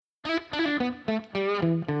Hello,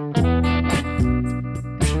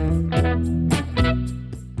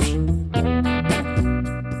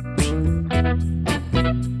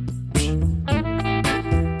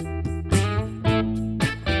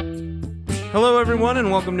 everyone, and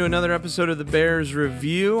welcome to another episode of the Bears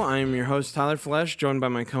Review. I am your host, Tyler Flesh, joined by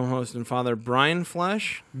my co-host and father, Brian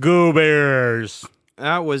Flesh. Go Bears!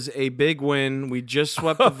 That was a big win. We just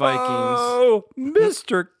swept the Vikings. Oh,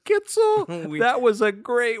 Mr. Kitzel, that was a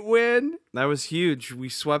great win. That was huge. We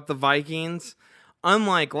swept the Vikings.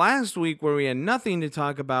 Unlike last week where we had nothing to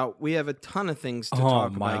talk about, we have a ton of things to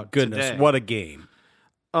talk about. Oh, my goodness, today. what a game.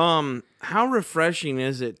 How refreshing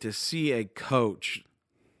is it to see a coach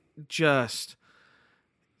just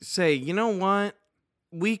say, you know what,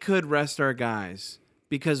 we could rest our guys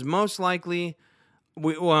because most likely,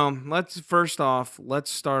 let's start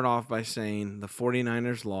off by saying the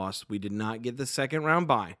 49ers lost. We did not get the second round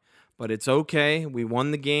bye, but it's okay. We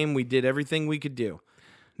won the game. We did everything we could do.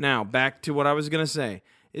 Now, back to what I was going to say.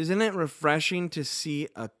 Isn't it refreshing to see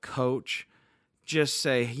a coach just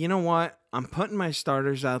say, you know what, I'm putting my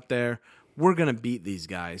starters out there. We're going to beat these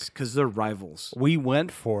guys because they're rivals. We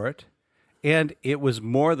went for it, and it was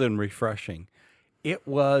more than refreshing. It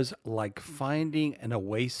was like finding an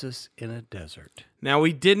oasis in a desert. Now,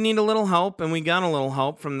 we did need a little help, and we got a little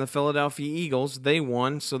help from the Philadelphia Eagles. They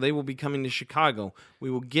won, so they will be coming to Chicago.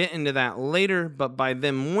 We will get into that later, but by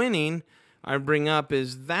them winning, I bring up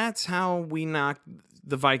is that's how we knocked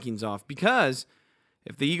the Vikings off. Because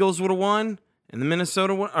if the Eagles would have won, and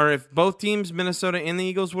if both teams, Minnesota and the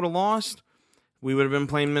Eagles, would have lost, we would have been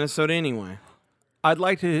playing Minnesota anyway. I'd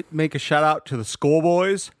like to make a shout out to the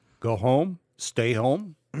schoolboys. Go home, stay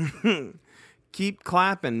home. Keep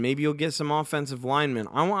clapping. Maybe you'll get some offensive linemen.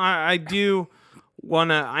 I do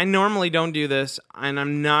want to. I normally don't do this, and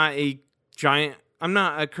I'm not a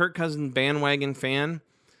Kirk Cousins bandwagon fan.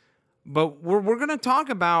 But we're going to talk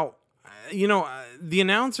about, the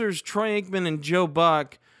announcers Troy Aikman and Joe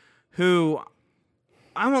Buck, who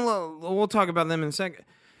we'll talk about them in a second.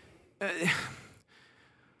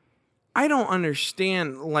 I don't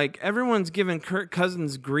understand. Like, everyone's giving Kirk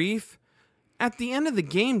Cousins grief. At the end of the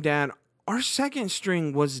game, Dad, our second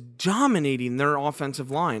string was dominating their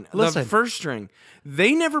offensive line. Listen, the first string.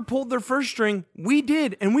 They never pulled their first string. We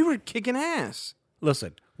did, and we were kicking ass.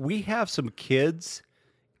 Listen, we have some kids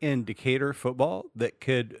in Decatur football that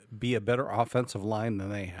could be a better offensive line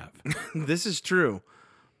than they have. This is true.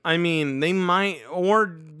 I mean, they might or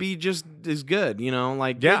be just as good,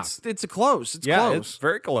 It's close. It's close. It's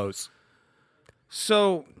very close.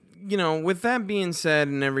 So, with that being said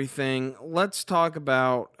and everything, let's talk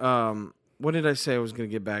about what did I say I was going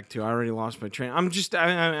to get back to? I already lost my train. I'm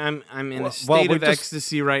in a state of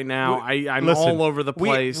ecstasy right now. I'm all over the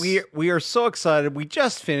place. We are so excited. We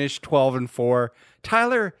just finished 12-4.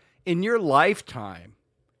 Tyler, in your lifetime,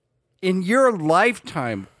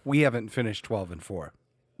 we haven't finished 12-4.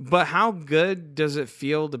 But how good does it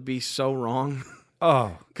feel to be so wrong?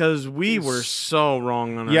 Oh, because we were so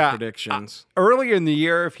wrong on our predictions. Earlier in the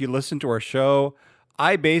year, if you listen to our show,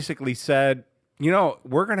 I basically said,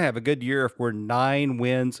 we're going to have a good year if we're 9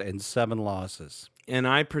 wins and 7 losses. And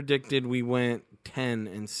I predicted we went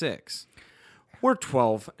 10-6. We're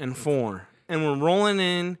 12-4. And we're rolling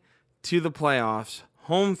in to the playoffs.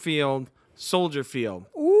 Home field, Soldier Field.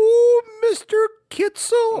 Ooh, Mr.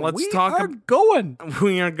 Kitzel.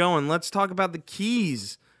 We are going. Let's talk about the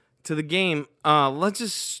keys to the game. Let's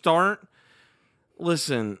just start.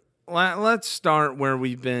 Listen, let's start where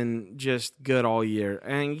we've been just good all year.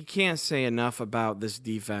 And you can't say enough about this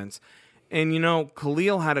defense. And,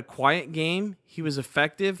 Khalil had a quiet game. He was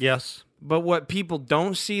effective. Yes. But what people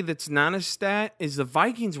don't see that's not a stat is the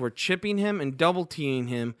Vikings were chipping him and double-teaming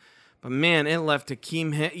him. But, man, it left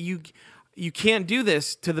Akeem Hicks. You can't do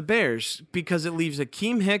this to the Bears because it leaves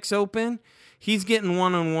Akeem Hicks open. He's getting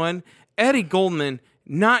one-on-one. Eddie Goldman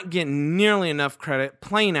not getting nearly enough credit,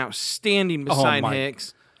 playing outstanding beside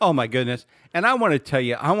Hicks. Oh, my goodness. And I want to tell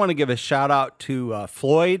you, I want to give a shout-out to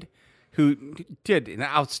Floyd, who did an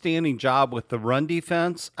outstanding job with the run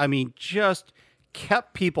defense. I mean, just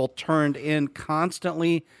kept people turned in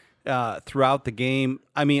constantly throughout the game.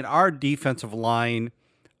 I mean, our defensive line,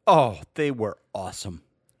 they were awesome.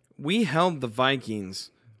 We held the Vikings.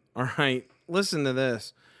 All right, listen to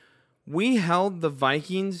this. We held the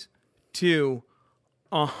Vikings to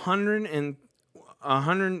 100.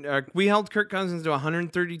 We held Kirk Cousins to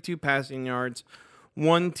 132 passing yards,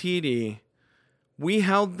 1 TD. We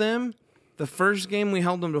held them. The first game, we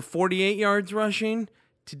held them to 48 yards rushing.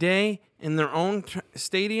 Today, in their own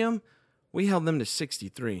stadium, we held them to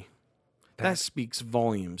 63. That speaks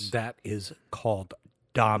volumes. That is called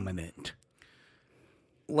dominant.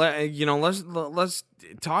 let's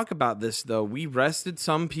talk about this though. We rested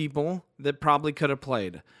some people that probably could have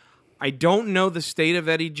played. I don't know the state of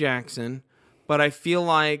Eddie Jackson, but I feel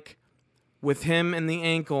like with him and the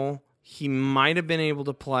ankle, he might have been able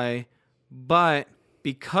to play, but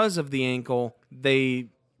because of the ankle, they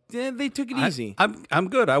took it easy. I'm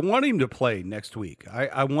good. I want him to play next week.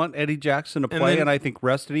 I want Eddie Jackson to play, and I think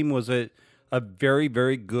resting him was a very,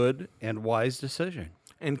 very good and wise decision.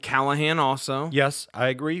 And Callahan also. Yes, I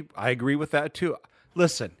agree. I agree with that too.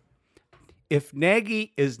 Listen, if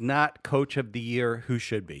Nagy is not coach of the year, who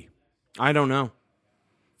should be? I don't know.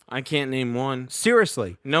 I can't name one.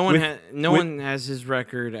 Seriously. No one has his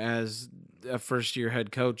record as a first-year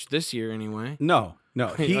head coach this year anyway. No.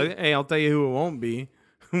 Hey, I'll tell you who it won't be.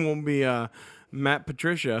 It won't be Matt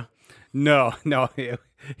Patricia. No, it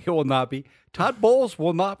will not be. Todd Bowles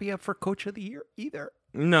will not be up for coach of the year either.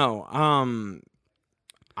 No.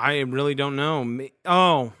 I really don't know.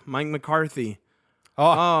 Mike McCarthy.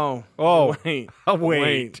 Oh, wait.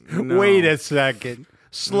 Wait a second.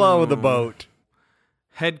 Slow the boat.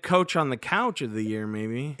 Head coach on the couch of the year,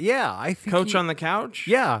 maybe. Yeah, I think coach on the couch.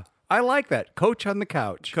 Yeah, I like that. Coach on the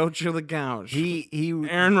couch. Coach of the couch. He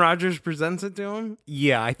Aaron Rodgers presents it to him.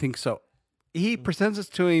 Yeah, I think so. He presents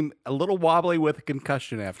it to him a little wobbly with a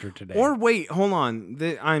concussion after today. Or wait, hold on.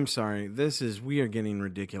 I'm sorry. We are getting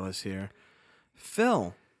ridiculous here.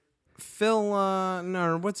 Phil,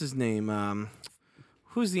 no, what's his name?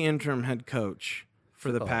 Who's the interim head coach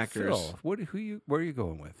for the Packers? Phil. Where are you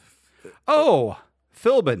going with? Oh,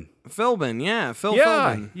 Philbin. Yeah, Phil yeah,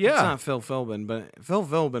 Philbin. Yeah. It's not Phil Philbin, but Phil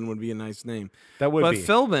Philbin would be a nice name. That would be. But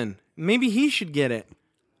Philbin, maybe he should get it.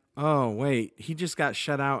 Oh, wait. He just got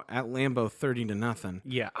shut out at Lambeau 30-0.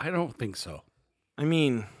 Yeah, I don't think so. I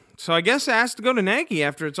mean, so I guess it has to go to Nagy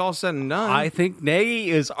after it's all said and done. I think Nagy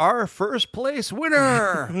is our first place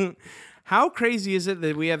winner. How crazy is it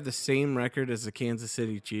that we have the same record as the Kansas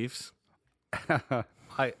City Chiefs?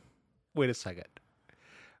 Wait a second.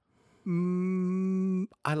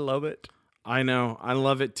 I love it. I know. I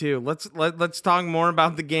love it too. Let's talk more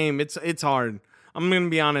about the game. It's hard. I'm going to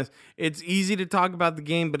be honest. It's easy to talk about the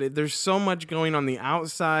game, but there's so much going on the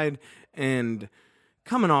outside, and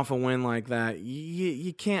coming off a win like that,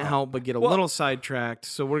 you can't help but get a little sidetracked.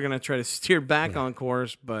 So we're going to try to steer back on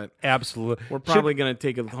course, but absolutely, we're probably going to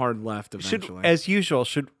take a hard left eventually. As usual,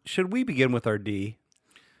 should we begin with our D?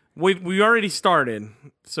 We already started,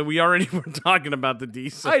 so we already were talking about the D.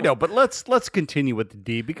 So. I know, but let's continue with the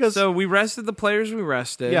D because we rested the players we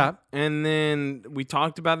rested. Yeah, and then we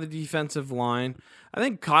talked about the defensive line. I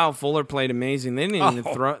think Kyle Fuller played amazing. They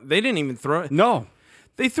didn't even throw. No,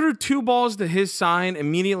 they threw 2 balls to his side.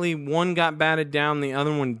 Immediately, one got batted down, the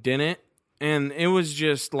other one didn't, and it was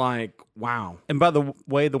just like wow. And by the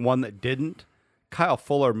way, the one that didn't, Kyle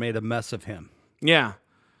Fuller made a mess of him. Yeah.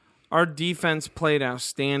 Our defense played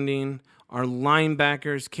outstanding. Our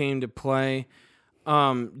linebackers came to play.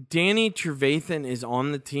 Danny Trevathan is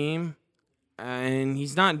on the team, and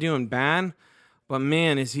he's not doing bad, but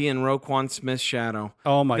man, is he in Roquan Smith's shadow.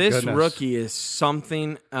 Oh, my goodness. This rookie is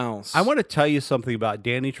something else. I want to tell you something about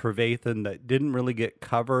Danny Trevathan that didn't really get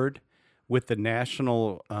covered with the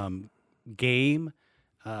national game.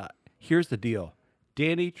 Here's the deal.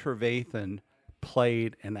 Danny Trevathan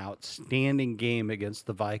played an outstanding game against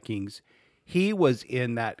the Vikings. He was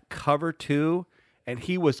in that cover 2, and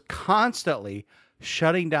he was constantly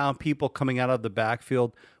shutting down people coming out of the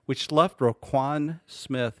backfield, which left Roquan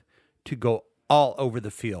Smith to go all over the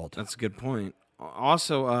field. That's a good point.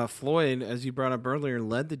 Also, Floyd, as you brought up earlier,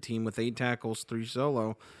 led the team with 8 tackles, 3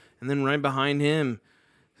 solo, and then right behind him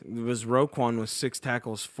was Roquan with 6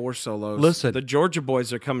 tackles, 4 solos. Listen, the Georgia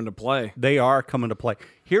boys are coming to play. They are coming to play.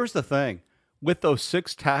 Here's the thing. With those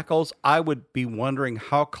 6 tackles, I would be wondering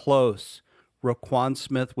how close Roquan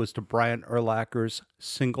Smith was to Brian Urlacher's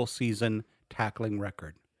single-season tackling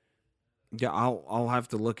record. Yeah, I'll have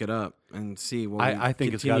to look it up and see. I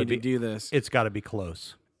think it's got to do this. It's got to be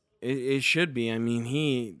close. It should be. I mean,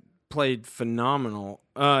 he played phenomenal.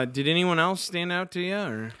 Did anyone else stand out to you?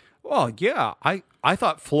 Or? Well, yeah. I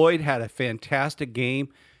thought Floyd had a fantastic game.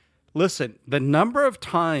 Listen, the number of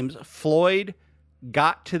times Floyd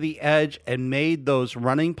got to the edge and made those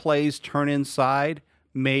running plays turn inside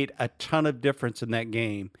made a ton of difference in that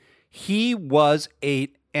game. He was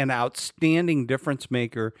an outstanding difference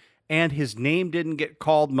maker, and his name didn't get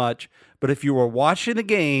called much, but if you were watching the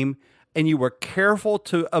game and you were careful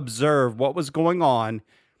to observe what was going on,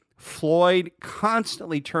 Floyd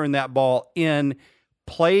constantly turned that ball in,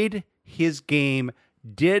 played his game,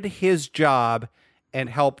 did his job, and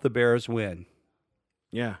helped the Bears win.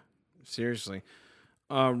 Yeah, seriously.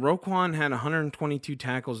 Roquan had 122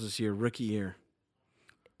 tackles this year, rookie year.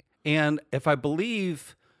 And if I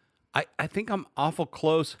believe, I think I'm awful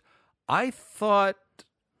close. I thought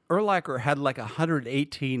Urlacher had like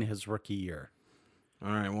 118 his rookie year.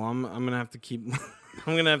 All right. Well, I'm gonna have to keep.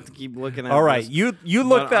 I'm gonna have to keep looking at. All right, this. you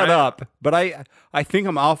look that up, but I think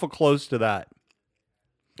I'm awful close to that.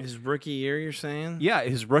 His rookie year, you're saying? Yeah,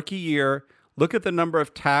 his rookie year. Look at the number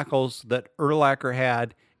of tackles that Urlacher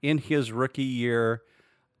had in his rookie year.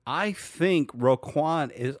 I think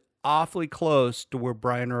Roquan is awfully close to where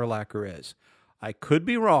Brian Urlacher is. I could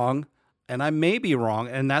be wrong, and I may be wrong,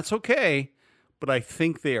 and that's okay, but I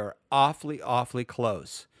think they are awfully, awfully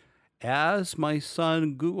close. As my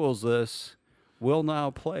son Googles this, we'll now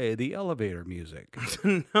play the elevator music.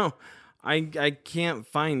 No, I can't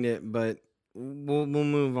find it, but we'll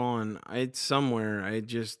move on. It's somewhere. I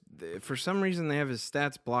just, for some reason, they have his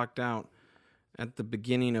stats blocked out at the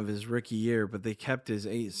beginning of his rookie year, but they kept his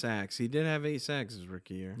 8 sacks. He did have 8 sacks his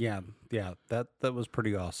rookie year. Yeah, that was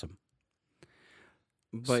pretty awesome.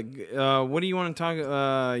 But what do you want to talk?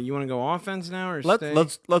 You want to go offense now, or stay?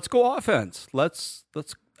 Let's go offense.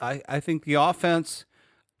 I think the offense.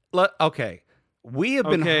 Okay, we have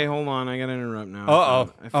been. Okay, hold on. I got to interrupt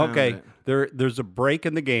now. I found it. There's a break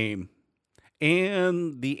in the game,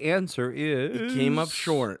 and the answer is He came up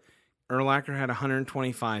short. Urlacher had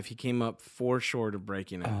 125. He came up 4 short of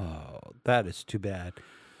breaking it. Oh, that is too bad.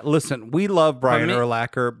 Listen, we love Brian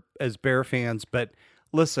Urlacher as Bear fans, but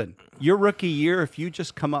listen, your rookie year, if you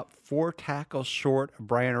just come up 4 tackles short of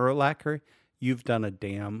Brian Urlacher, you've done a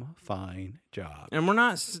damn fine job. And we're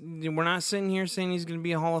not sitting here saying he's going to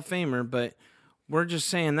be a Hall of Famer, but we're just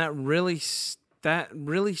saying that really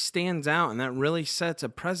stands out, and that really sets a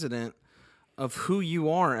precedent of who you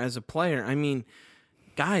are as a player. I mean,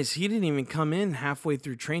 guys, he didn't even come in halfway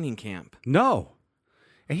through training camp. No.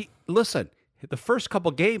 Listen, the first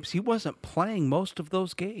couple games, he wasn't playing most of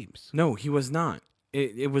those games. No, he was not.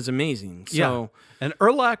 It was amazing. So, yeah. And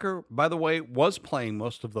Urlacher, by the way, was playing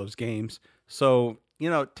most of those games. So,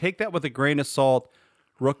 take that with a grain of salt.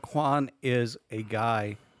 Roquan is a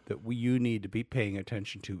guy that you need to be paying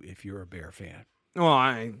attention to if you're a Bear fan. Well,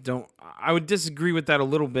 I would disagree with that a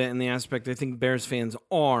little bit in the aspect I think Bears fans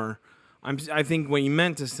are. I think what you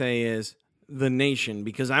meant to say is the nation,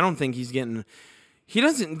 because I don't think he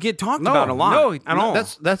doesn't get talked about a lot at all.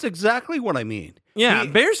 That's exactly what I mean. Yeah,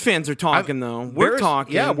 Bears fans are talking, though. We're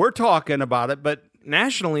talking. Yeah, we're talking about it, but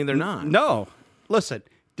nationally they're not. No. Listen,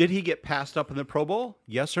 did he get passed up in the Pro Bowl?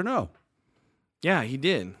 Yes or no? Yeah, he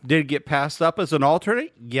did. Did he get passed up as an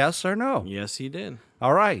alternate? Yes or no? Yes, he did.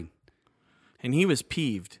 All right. And he was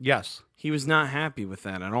peeved. Yes. He was not happy with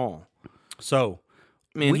that at all. So,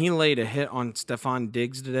 man, he laid a hit on Stephon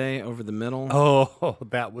Diggs today over the middle. Oh,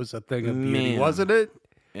 that was a thing of beauty, wasn't it?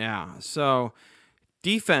 Yeah. So,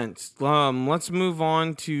 defense. Let's move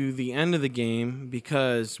on to the end of the game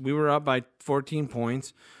because we were up by 14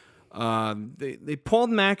 points. They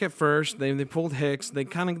pulled Mack at first. They pulled Hicks. They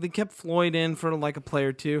kept Floyd in for like a play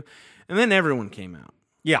or two, and then everyone came out.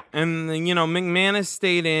 Yeah. And McManus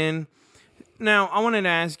stayed in. Now, I wanted to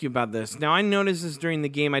ask you about this. Now, I noticed this during the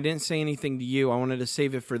game. I didn't say anything to you. I wanted to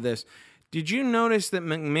save it for this. Did you notice that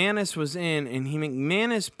McManus was in, and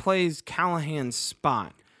McManus plays Callahan's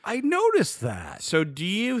spot? I noticed that. So do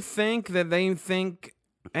you think that they think,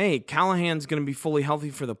 hey, Callahan's going to be fully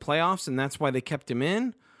healthy for the playoffs, and that's why they kept him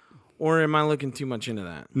in? Or am I looking too much into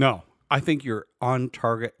that? No. I think you're on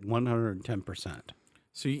target 110%.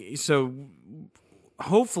 So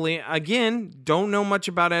hopefully, again, don't know much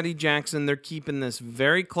about Eddie Jackson. They're keeping this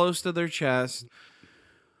very close to their chest.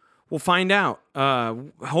 We'll find out.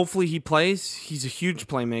 Hopefully he plays. He's a huge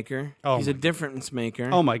playmaker. He's a difference maker.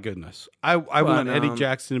 Oh, my goodness. I want Eddie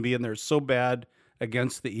Jackson to be in there so bad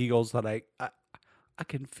against the Eagles that I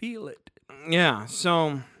can feel it. Yeah,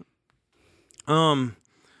 so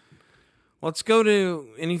let's go to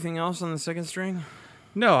anything else on the second string.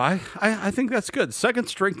 No, I think that's good. Second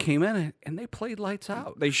string came in and they played lights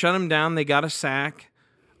out. They shut him down. They got a sack,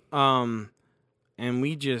 and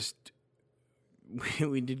we did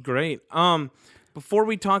great. Before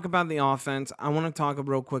we talk about the offense, I want to talk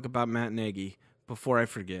real quick about Matt Nagy before I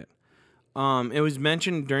forget. It was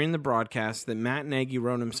mentioned during the broadcast that Matt Nagy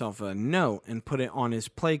wrote himself a note and put it on his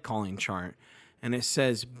play calling chart, and it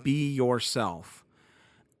says, "Be yourself."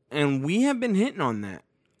 And we have been hitting on that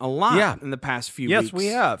a lot in the past few weeks. Yes, we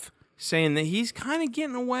have. Saying that he's kind of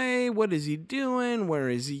getting away. What is he doing? Where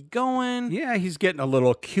is he going? Yeah, he's getting a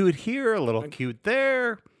little cute here, a little cute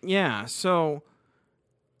there. Yeah, so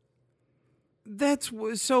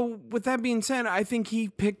with that being said, I think he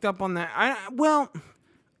picked up on that.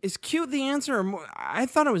 Is cute the answer? Or more, I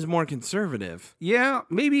thought it was more conservative. Yeah,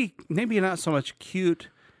 maybe not so much cute.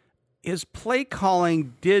 his play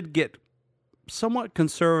calling did get somewhat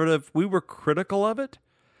conservative. We were critical of it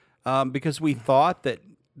because we thought that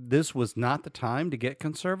this was not the time to get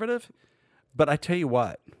conservative. But I tell you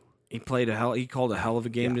what, He called a hell of a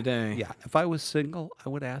game today. yeah, if I was single, I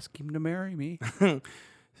would ask him to marry me.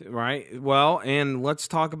 Right. Well, and let's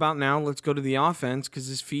talk about now. Let's go to the offense because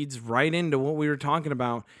this feeds right into what we were talking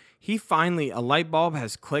about. A light bulb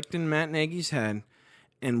has clicked in Matt Nagy's head,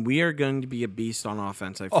 and we are going to be a beast on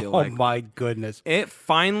offense, I feel like. Oh, my goodness. It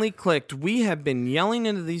finally clicked. We have been yelling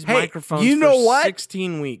into these Hey, microphones you know for what?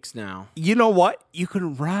 16 weeks now. You know what? You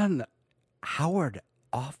can run Howard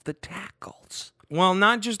off the tackles. Well,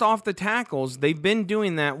 not just off the tackles. They've been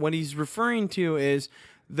doing that. What he's referring to is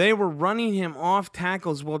they were running him off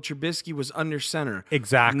tackles while Trubisky was under center.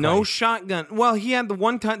 Exactly. No shotgun. Well, he had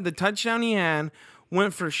the touchdown he had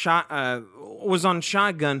was on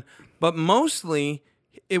shotgun, but mostly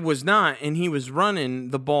it was not, and he was running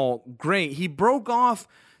the ball great. He broke off.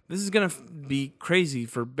 This is going to be crazy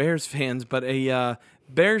for Bears fans, but a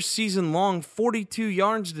Bears season-long 42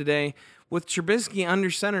 yards today with Trubisky under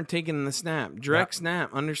center taking the snap. Direct snap,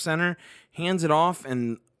 under center, hands it off,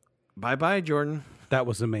 and bye-bye, Jordan. That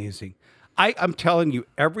was amazing. I'm telling you,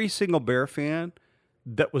 every single Bear fan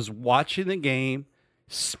that was watching the game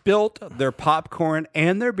spilt their popcorn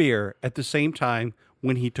and their beer at the same time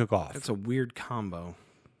when he took off. That's a weird combo.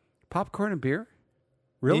 Popcorn and beer?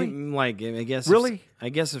 Really? I guess. Really? I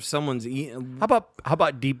guess if someone's eating. How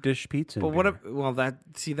about deep dish pizza? But and what beer? if? Well,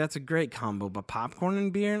 that's a great combo. But popcorn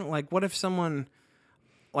and beer, like, what if someone,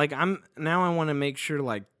 like, I want to make sure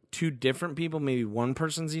like two different people, maybe one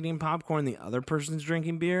person's eating popcorn, the other person's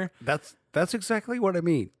drinking beer. That's exactly what I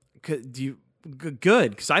mean.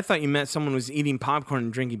 Good, because I thought you meant someone was eating popcorn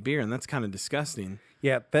and drinking beer, and that's kind of disgusting.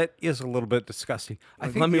 Yeah, that is a little bit disgusting. I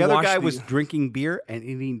Like, think let me the other wash guy the- was drinking beer and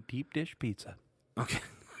eating deep dish pizza. Okay.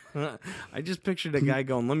 I just pictured a guy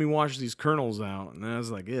going, "Let me wash these kernels out," and I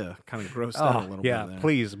was like, "Yeah, kind of grossed out a little yeah, bit." There.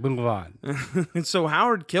 please move on. And so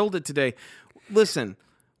Howard killed it today. Listen,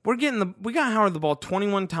 we got Howard the ball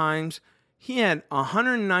 21 times. He had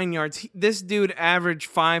 109 yards. This dude averaged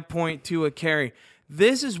 5.2 a carry.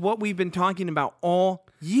 This is what we've been talking about all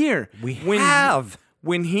year.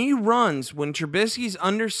 When he runs, when Trubisky's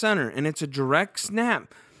under center and it's a direct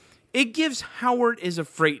snap, it gives Howard is a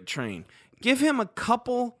freight train. Give him a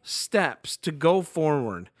couple steps to go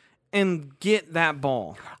forward and get that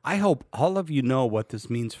ball. I hope all of you know what this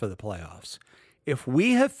means for the playoffs. If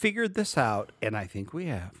we have figured this out, and I think we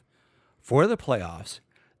have, for the playoffs,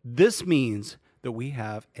 this means that we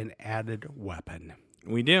have an added weapon.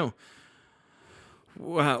 We do.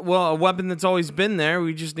 Well, a weapon that's always been there.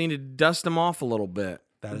 We just need to dust them off a little bit.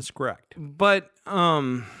 That is correct. But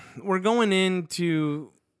we're going into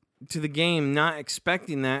the game not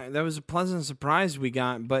expecting that. That was a pleasant surprise we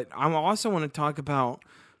got. But I also want to talk about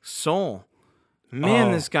Soul.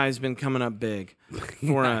 Man, This guy's been coming up big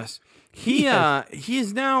for us. He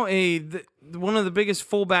is now one of the biggest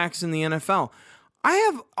fullbacks in the NFL. I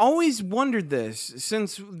have always wondered this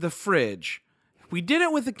since the fridge. We did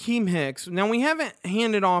it with Akeem Hicks. Now, we haven't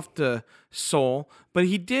handed off to Soul, but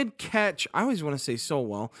he did catch. I always want to say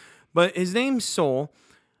Solwell, but his name's Soul.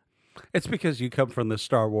 It's because you come from the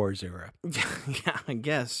Star Wars era. Yeah, I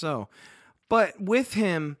guess so. But with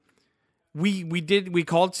him, we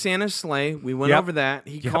called Santa's sleigh. We went over that.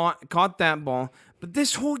 He caught that ball. But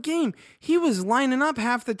this whole game, he was lining up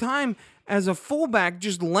half the time as a fullback,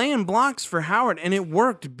 just laying blocks for Howard, and it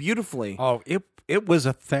worked beautifully. Oh, it was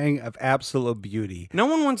a thing of absolute beauty. No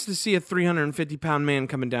one wants to see a 350-pound man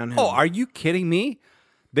coming downhill. Oh, are you kidding me?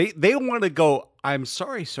 They want to go, "I'm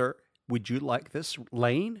sorry, sir. Would you like this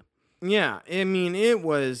lane?" Yeah, I mean, it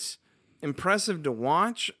was impressive to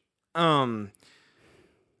watch. I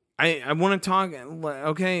want to talk,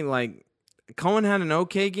 okay, like, Cohen had an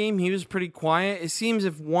okay game. He was pretty quiet. It seems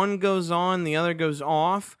if one goes on, the other goes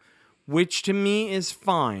off, which to me is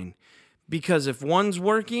fine. Because if one's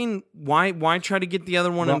working, why try to get the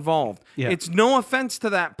other one involved? Yeah. It's no offense to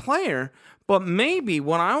that player, but maybe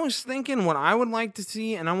what I was thinking, what I would like to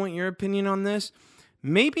see, and I want your opinion on this,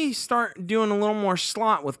 maybe start doing a little more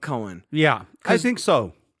slot with Cohen. Yeah, I think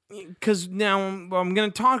so. Because now I'm going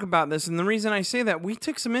to talk about this, and the reason I say that, we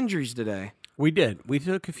took some injuries today. We did. We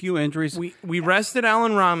took a few injuries. We rested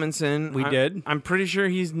Allen Robinson. We did. I'm pretty sure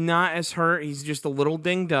he's not as hurt. He's just a little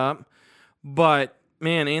dinged up. But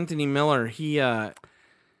man, Anthony Miller, he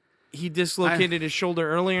dislocated his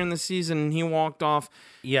shoulder earlier in the season, and he walked off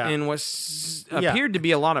in what appeared to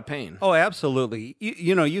be a lot of pain. Oh, absolutely.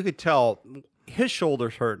 You could tell his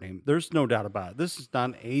shoulder's hurting him. There's no doubt about it. This is not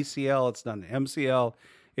an ACL. It's not an MCL.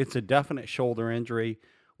 It's a definite shoulder injury.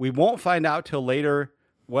 We won't find out till later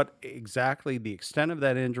what exactly the extent of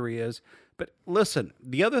that injury is. But listen,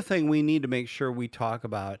 the other thing we need to make sure we talk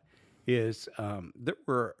about is there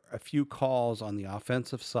were a few calls on the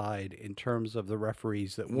offensive side in terms of the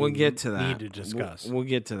referees that we'll get to that. Need to discuss. We'll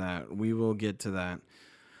get to that. We will get to that.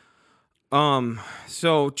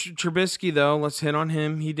 So Trubisky, though, let's hit on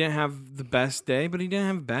him. He didn't have the best day, but he didn't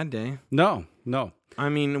have a bad day. No. I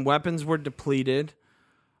mean, weapons were depleted.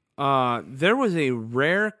 There was a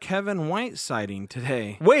rare Kevin White sighting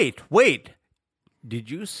today. Wait. Did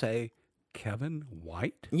you say Kevin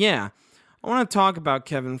White? Yeah. I want to talk about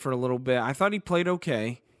Kevin for a little bit. I thought he played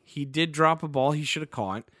okay. He did drop a ball he should have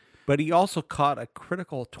caught. But he also caught a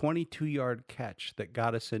critical 22-yard catch that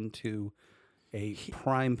got us into a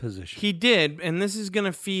prime position. He did, and this is going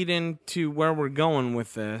to feed into where we're going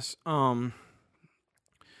with this.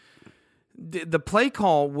 The play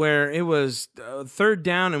call where it was third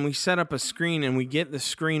down and we set up a screen and we get the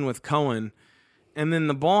screen with Cohen, and then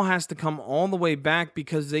the ball has to come all the way back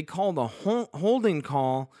because they called a holding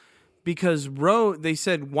call because they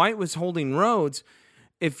said White was holding Rhodes.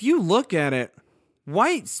 If you look at it,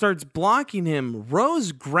 White starts blocking him.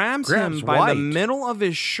 Rose grabs him by the middle of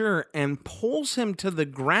his shirt and pulls him to the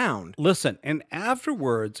ground. Listen, and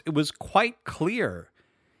afterwards, it was quite clear.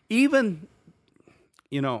 Even,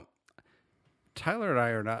 Tyler and I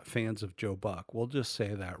are not fans of Joe Buck. We'll just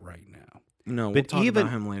say that right now. No, we'll talk about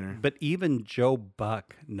him later. But even Joe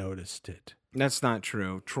Buck noticed it. That's not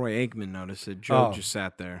true. Troy Aikman noticed it. Joe just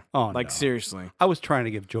sat there. Oh, no. Seriously. I was trying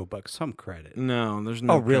to give Joe Buck some credit. No, there's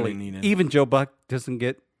no really? credit needed. Even Joe Buck doesn't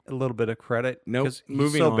get a little bit of credit? Nope. He's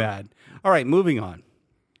Moving so on. bad. All right, moving on.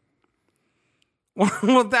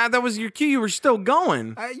 Well, that was your cue. You were still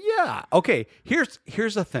going. Yeah. Okay, here's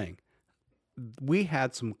the thing. We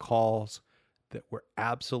had some calls that were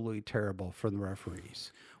absolutely terrible from the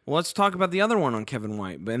referees. Well, let's talk about the other one on Kevin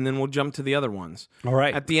White, and then we'll jump to the other ones. All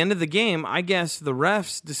right. At the end of the game, I guess the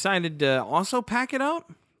refs decided to also pack it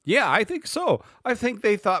up? Yeah, I think so. I think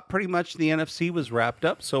they thought pretty much the NFC was wrapped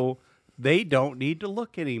up, so they don't need to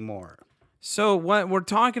look anymore. So what we're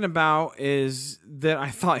talking about is that I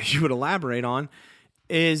thought you would elaborate on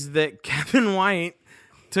is that Kevin White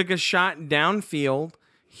took a shot downfield.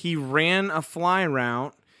 He ran a fly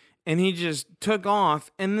route. And he just took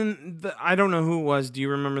off, and then I don't know who it was. Do you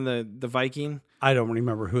remember the Viking? I don't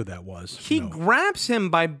remember who that was. He grabs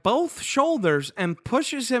him by both shoulders and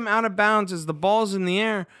pushes him out of bounds as the ball's in the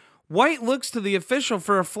air. White looks to the official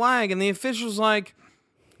for a flag, and the official's like,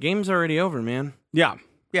 game's already over, man. Yeah.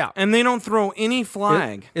 And they don't throw any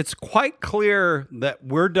flag. It's quite clear that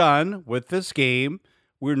we're done with this game.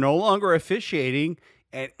 We're no longer officiating,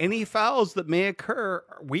 and any fouls that may occur,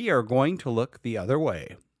 we are going to look the other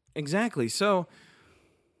way. Exactly. So,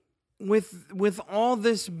 with all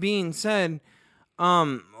this being said,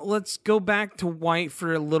 let's go back to White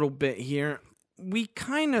for a little bit here. We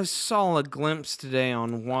kind of saw a glimpse today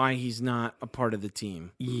on why he's not a part of the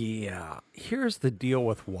team. Yeah. Here's the deal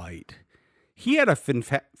with White. He had a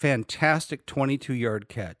fantastic 22-yard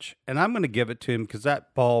catch, and I'm going to give it to him because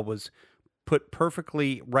that ball was put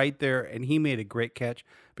perfectly right there, and he made a great catch.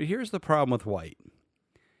 But here's the problem with White.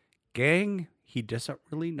 Gang, he doesn't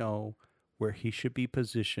really know where he should be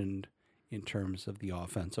positioned in terms of the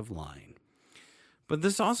offensive line. But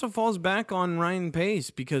this also falls back on Ryan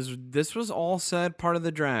Pace because this was all said part of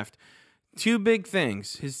the draft. Two big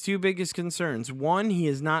things, his two biggest concerns. One, he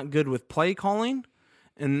is not good with play calling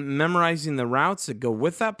and memorizing the routes that go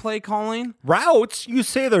with that play calling. Routes? You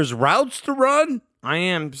say there's routes to run? I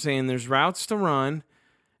am saying there's routes to run.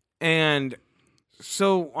 And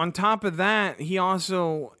so on top of that, he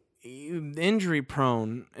also injury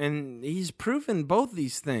prone, and he's proven both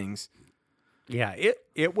these things. Yeah,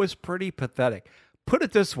 it was pretty pathetic. Put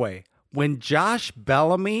it this way, when Josh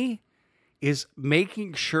Bellamy is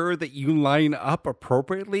making sure that you line up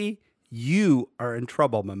appropriately, you are in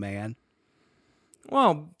trouble, my man.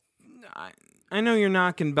 Well, I know you're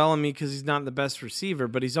knocking Bellamy because he's not the best receiver,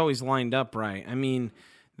 but he's always lined up right. I mean,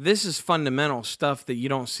 this is fundamental stuff that you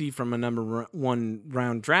don't see from a number one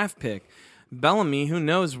round draft pick. Bellamy, who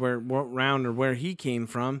knows what round or where he came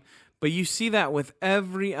from, but you see that with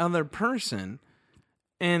every other person.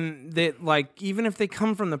 And that, like, even if they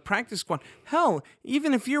come from the practice squad, hell,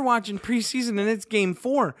 even if you're watching preseason and it's game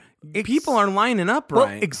 4, people are lining up right.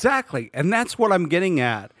 Well, exactly. And that's what I'm getting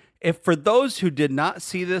at. If for those who did not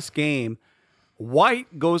see this game,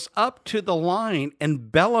 White goes up to the line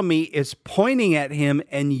and Bellamy is pointing at him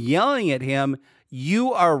and yelling at him,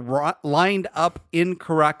 you are lined up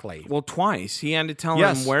incorrectly. Well, twice. He had to tell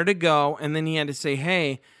him where to go, and then he had to say,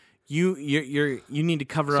 hey, you need to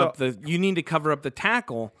cover up the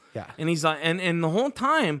tackle. Yeah. And he's like, and the whole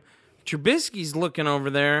time, Trubisky's looking over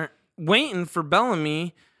there, waiting for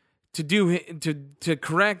Bellamy to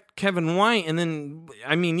correct Kevin White, and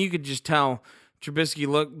then you could just tell Trubisky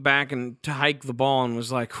looked back and to hike the ball and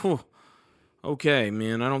was like, "Whew, okay,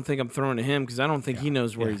 man, I don't think I'm throwing to him because I don't think he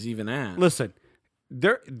knows where he's even at." Listen,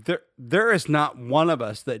 there is not one of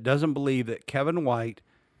us that doesn't believe that Kevin White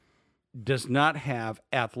does not have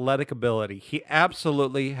athletic ability. He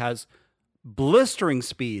absolutely has blistering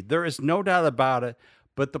speed. There is no doubt about it.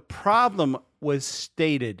 But the problem was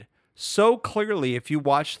stated so clearly, if you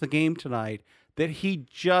watch the game tonight, that he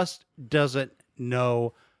just doesn't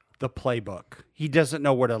know the playbook. He doesn't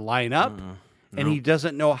know where to line up, and he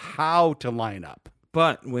doesn't know how to line up.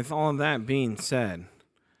 But with all that being said,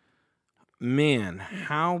 man,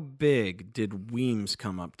 how big did Weems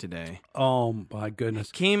come up today? Oh my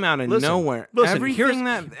goodness! Came out of nowhere.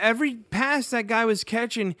 Every pass that guy was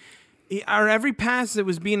catching, or every pass that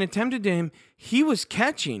was being attempted to him, he was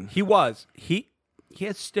catching. He was. He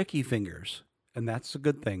had sticky fingers, and that's a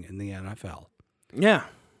good thing in the NFL. Yeah,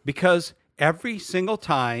 because every single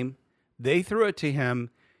time they threw it to him,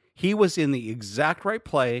 he was in the exact right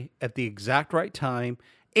play at the exact right time,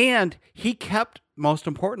 and he kept, most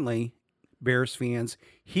importantly, Bears fans,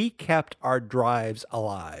 he kept our drives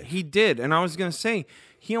alive. He did, and I was going to say,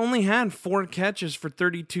 he only had 4 catches for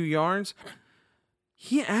 32 yards.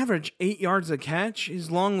 He averaged 8 yards a catch. His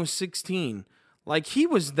long was 16. Like, he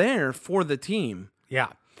was there for the team.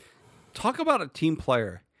 Yeah. Talk about a team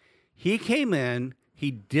player. He came in, he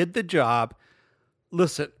did the job.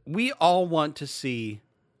 Listen, we all want to see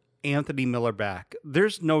Anthony Miller back.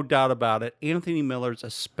 There's no doubt about it. Anthony Miller's a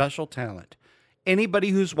special talent. Anybody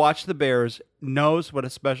who's watched the Bears knows what a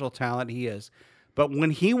special talent he is. But when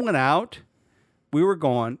he went out, we were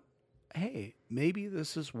going, hey, maybe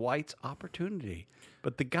this is White's opportunity.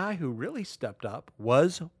 But the guy who really stepped up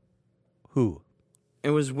was who? It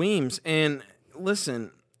was Weems. And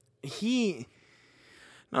listen, he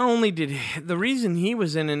not only did the reason he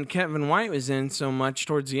was in and Kevin White was in so much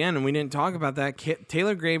towards the end, and we didn't talk about that,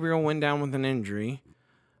 Taylor Gabriel went down with an injury.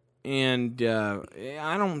 And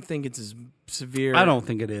I don't think it's as severe. I don't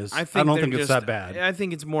think it is. I don't think it's that bad. I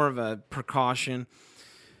think it's more of a precaution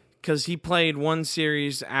because he played one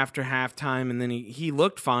series after halftime, and then he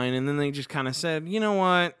looked fine, and then they just kind of said, you know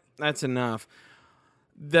what, that's enough.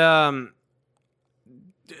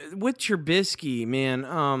 With Trubisky, man,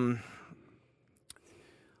 I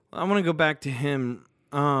want to go back to him.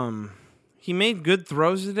 He made good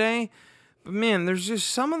throws today, but man, there's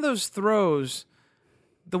just some of those throws.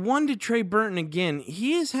 The one to Trey Burton again,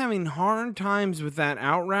 he is having hard times with that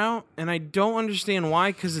out route, and I don't understand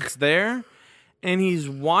why, because it's there, and he's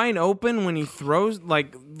wide open when he throws.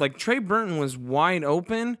 Like Trey Burton was wide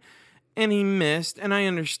open, and he missed, and I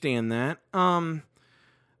understand that.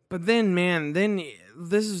 But then, man,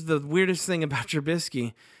 this is the weirdest thing about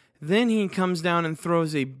Trubisky. Then he comes down and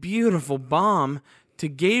throws a beautiful bomb to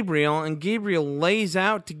Gabriel, and Gabriel lays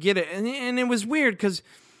out to get it, and it was weird, because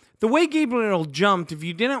the way Gabriel jumped, if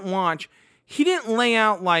you didn't watch, he didn't lay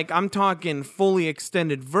out like I'm talking fully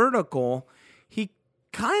extended vertical. He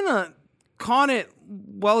kind of caught it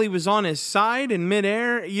while he was on his side in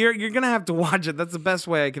midair. You're going to have to watch it. That's the best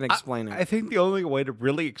way I can explain it. I think the only way to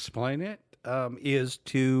really explain it is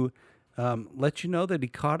to let you know that he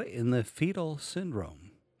caught it in the fetal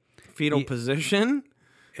syndrome. Fetal position?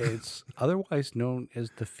 It's otherwise known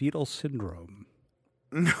as the fetal syndrome.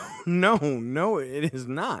 No, it is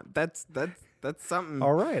not. That's something.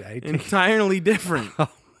 All right, entirely different. All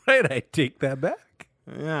right, I take that back.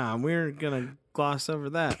 Yeah, we're gonna gloss over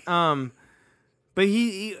that. But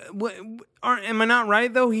am I not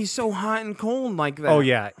right though? He's so hot and cold like that. Oh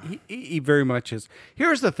yeah, he very much is.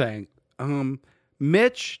 Here's the thing.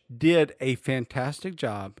 Mitch did a fantastic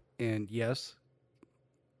job, and yes,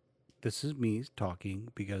 this is me talking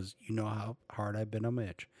because you know how hard I've been on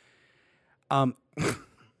Mitch.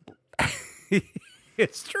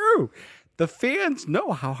 It's true. The fans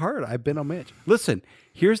know how hard I've been on Mitch. Listen,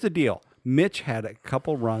 here's the deal. Mitch had a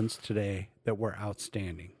couple runs today that were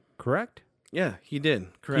outstanding, correct? Yeah, he did.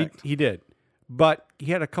 Correct. He did. But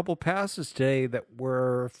he had a couple passes today that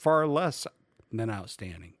were far less than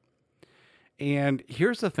outstanding. And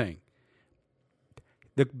here's the thing.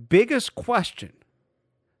 The biggest question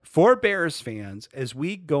for Bears fans as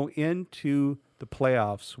we go into the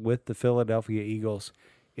playoffs with the Philadelphia Eagles,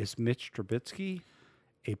 is Mitch Trubisky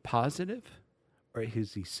a positive or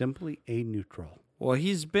is he simply a neutral? Well,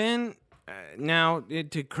 he's been now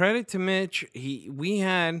to credit to Mitch. We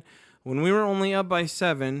had when we were only up by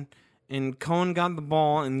 7 and Cohen got the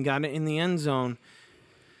ball and got it in the end zone.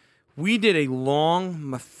 We did a long,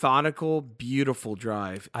 methodical, beautiful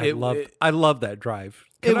drive. I love that drive.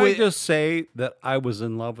 Can I just say that I was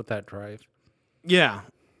in love with that drive? Yeah.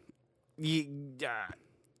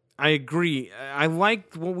 I agree. I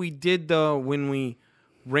liked what we did, though, when we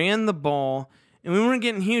ran the ball, and we weren't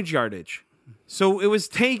getting huge yardage. So it was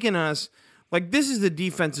taking us, like, this is the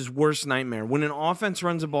defense's worst nightmare. When an offense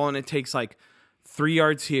runs a ball and it takes, like, 3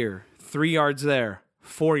 yards here, 3 yards there,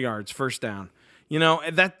 4 yards, first down. You know,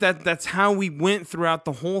 that's how we went throughout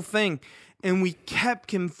the whole thing. And we kept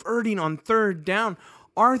converting on third down.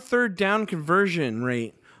 Our third down conversion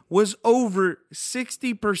rate was over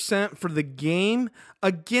 60% for the game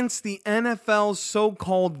against the NFL's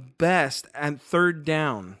so-called best at third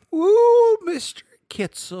down. Ooh, Mr.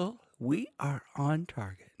 Kitzel, we are on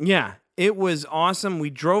target. Yeah, it was awesome. We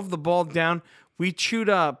drove the ball down. We chewed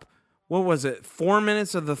up, what was it, 4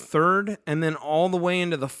 minutes of the third, and then all the way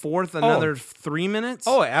into the fourth, another 3 minutes?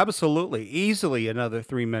 Oh, absolutely. Easily another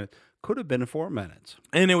 3 minutes. Could have been 4 minutes.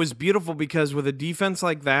 And it was beautiful because with a defense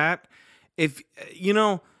like that, if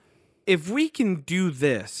we can do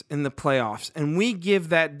this in the playoffs and we give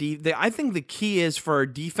that I think the key is for our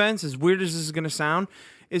defense, as weird as this is going to sound,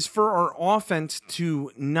 is for our offense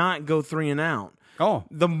to not go 3 and out. Oh.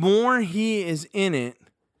 The more he is in it,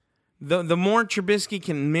 the more Trubisky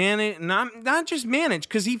can manage, not just manage,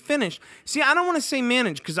 because he finished. See, I don't want to say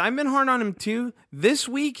manage, because I've been hard on him too. This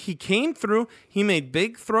week, he came through. He made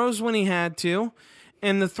big throws when he had to.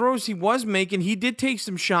 And the throws he was making, he did take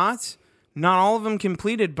some shots. Not all of them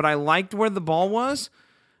completed, but I liked where the ball was.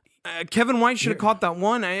 Kevin White should have caught that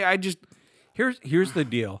one. I just... Here's the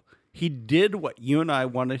deal. He did what you and I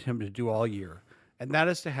wanted him to do all year, and that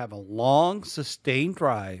is to have a long, sustained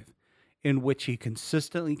drive in which he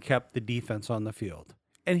consistently kept the defense on the field.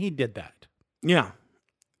 And he did that. Yeah.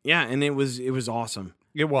 Yeah, and it was awesome.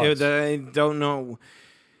 It was. I don't know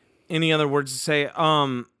any other words to say.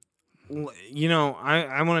 You know,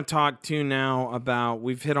 I want to talk too now about,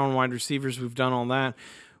 we've hit on wide receivers, we've done all that.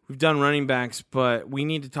 We've done running backs, but we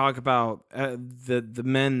need to talk about the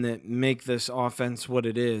men that make this offense what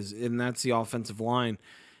it is, and that's the offensive line.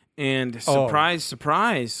 And surprise,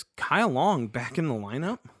 Kyle Long back in the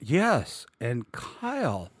lineup? Yes, and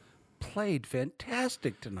Kyle played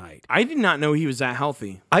fantastic tonight. I did not know he was that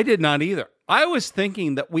healthy. I did not either. I was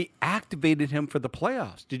thinking that we activated him for the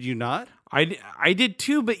playoffs. Did you not? I did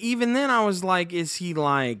too, but even then I was like, is he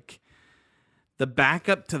like the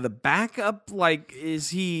backup to the backup? Like, is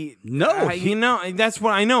he... No. That's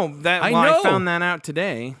what I know. I found that out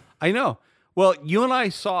today. I know. Well, you and I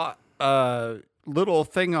saw little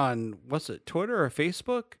thing on, what's it, Twitter or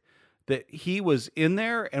Facebook, that he was in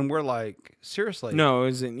there, and we're like, seriously? No, it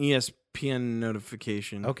was an ESPN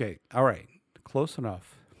notification. Okay, all right, close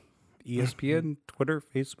enough. ESPN, Twitter,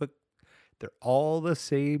 Facebook, they're all the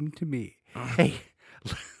same to me. Hey,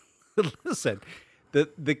 listen,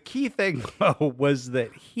 the key thing though was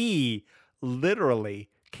that he literally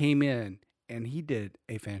came in and he did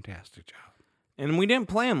a fantastic job. And we didn't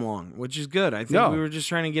play him long, which is good. I think we were just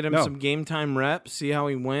trying to get him some game time reps, see how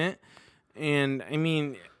he went. And, I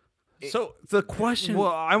mean... So, the question...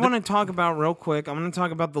 Well, I want to talk about, real quick, I'm going to talk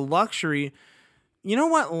about the luxury. You know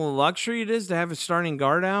what luxury it is to have a starting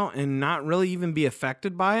guard out and not really even be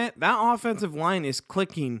affected by it? That offensive line is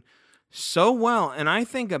clicking so well. And I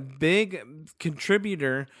think a big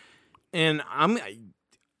contributor, and I'm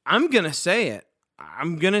going to say it.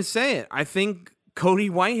 I think Cody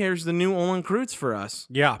Whitehair's the new Olin Kreutz for us.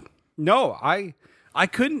 Yeah. No, I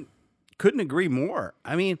couldn't agree more.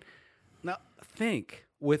 I mean, now think,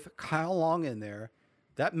 with Kyle Long in there,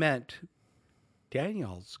 that meant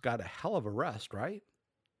Daniels got a hell of a rest, right?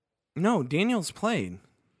 No, Daniels played.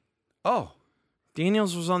 Oh.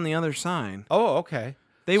 Daniels was on the other side. Oh, okay.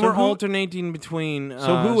 They were alternating between...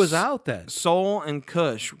 So who was out then? Soul and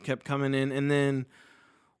Cush kept coming in, and then...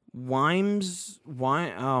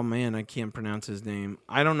 oh man, I can't pronounce his name.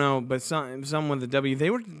 I don't know, but some with a W.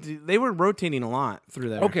 They were rotating a lot through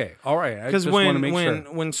there. Okay, all right. Because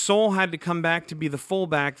when Soul had to come back to be the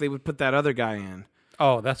fullback, they would put that other guy in.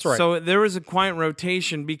 Oh, that's right. So there was a quiet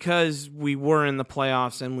rotation because we were in the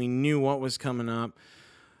playoffs and we knew what was coming up.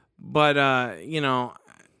 But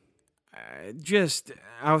just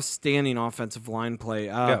outstanding offensive line play.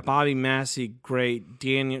 Bobby Massey, great.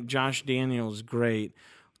 Josh Daniels, great.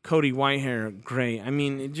 Cody Whitehair, great. I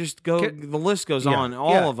mean, the list goes on.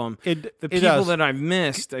 All of them. The people that I've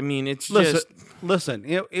missed. I mean, it's listen.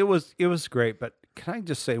 It was great. But can I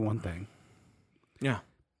just say one thing? Yeah,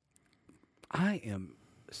 I am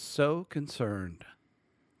so concerned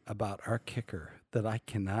about our kicker that I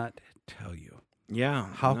cannot tell you. Yeah,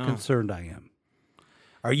 how concerned I am.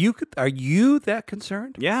 Are you that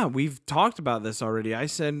concerned? Yeah, we've talked about this already. I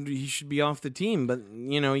said he should be off the team, but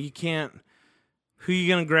you can't. Who are you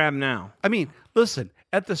gonna grab now? I mean, listen,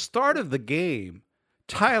 at the start of the game,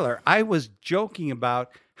 Tyler, I was joking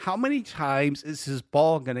about how many times is his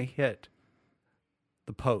ball going to hit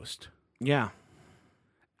the post. Yeah.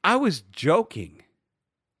 I was joking.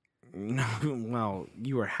 No, well,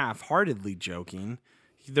 you were half-heartedly joking.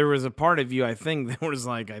 There was a part of you, I think, that was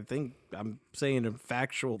like, I think I'm saying a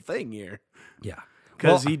factual thing here. Yeah.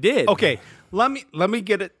 Because he did. Okay, let me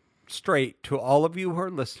get it straight to all of you who are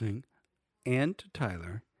listening and to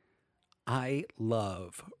Tyler. I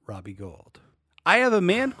love Robbie Gould. I have a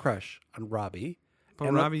man crush on Robbie.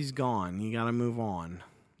 But Robbie's gone. You got to move on.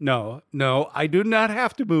 No, I do not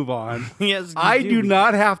have to move on. Yes, I do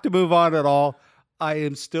not have to move on at all. I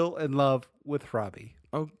am still in love with Robbie.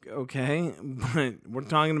 Okay, but we're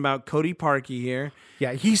talking about Cody Parkey here.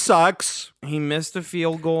 Yeah, he sucks. He missed a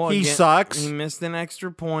field goal. He again. sucks. He missed an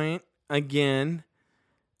extra point again.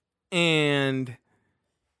 And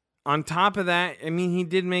on top of that, I mean, he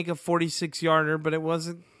did make a 46-yarder, but it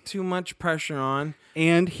wasn't too much pressure on.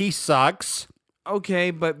 And he sucks. Okay,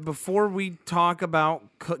 but before we keep talking about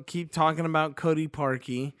Cody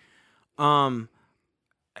Parkey,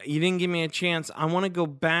 you didn't give me a chance. I want to go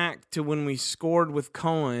back to when we scored with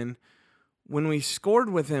Cohen. When we scored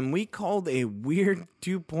with him, we called a weird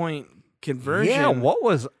 2-point conversion. Yeah, what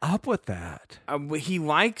was up with that? He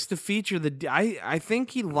likes to feature I think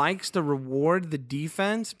he likes to reward the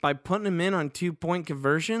defense by putting him in on 2-point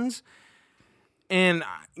conversions. And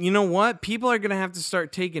you know what? People are going to have to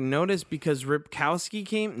start taking notice because Ripkowski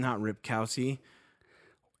came. Not Ripkowski.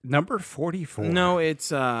 Number 44. No,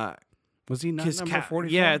 it's was he not number 44?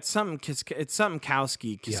 Yeah, it's something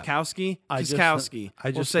Kowski. Kiskowski? Kiskowski.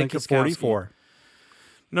 I just we'll think of 44.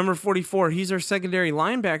 Number 44, he's our secondary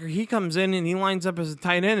linebacker. He comes in and he lines up as a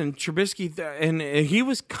tight end, and Trubisky, and he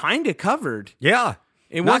was kind of covered. Yeah.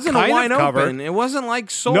 It wasn't a wide open. It wasn't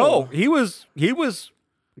like Soul. No, he was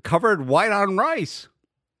covered white on rice.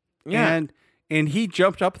 Yeah. And he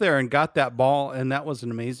jumped up there and got that ball, and that was an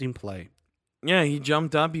amazing play. Yeah, he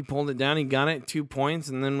jumped up, he pulled it down, he got it 2 points,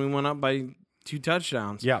 and then we went up by 2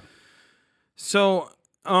 touchdowns. Yeah. So,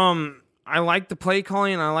 I liked the play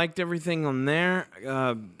calling. I liked everything on there.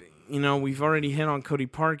 We've already hit on Cody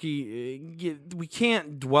Parkey. We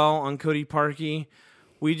can't dwell on Cody Parkey.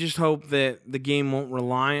 We just hope that the game won't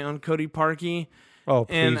rely on Cody Parkey. Oh,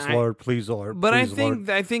 Lord, please, Lord. But please,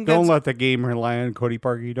 I think don't let the game rely on Cody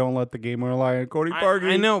Parkey. Don't let the game rely on Cody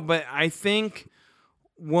Parkey. I know, but I think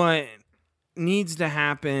what needs to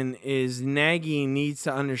happen is Nagy needs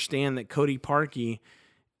to understand that Cody Parkey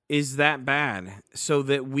is that bad so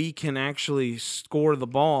that we can actually score the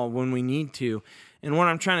ball when we need to. And what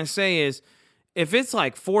I'm trying to say is if it's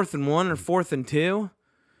like 4th and 1 or 4th and 2,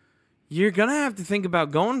 you're going to have to think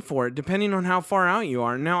about going for it depending on how far out you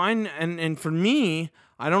are. Now, and for me,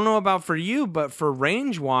 I don't know about for you, but for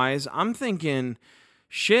range-wise, I'm thinking,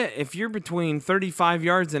 shit, if you're between 35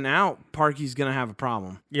 yards and out, Parkey's going to have a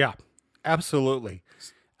problem. Yeah, absolutely.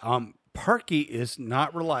 Parkey is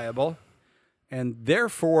not reliable. And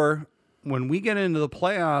therefore, when we get into the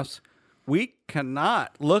playoffs, we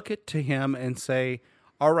cannot look to him and say,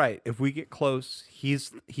 all right, if we get close,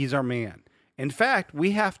 he's our man. In fact,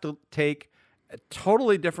 we have to take a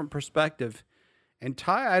totally different perspective. And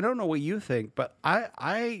Ty, I don't know what you think, but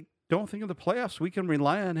I don't think in the playoffs we can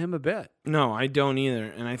rely on him a bit. No, I don't either.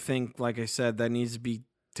 And I think, like I said, that needs to be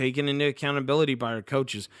taken into accountability by our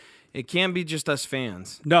coaches. It can't be just us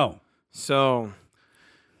fans. No. So...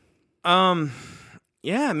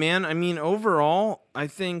 yeah, man. I mean, overall, I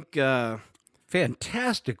think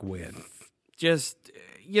fantastic win. Just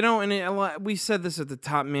and we said this at the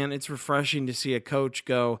top, man. It's refreshing to see a coach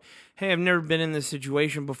go, "Hey, I've never been in this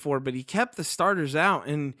situation before," but he kept the starters out.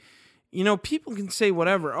 And people can say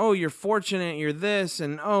whatever. Oh, you're fortunate. You're this,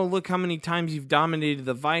 and oh, look how many times you've dominated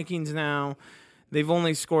the Vikings. Now they've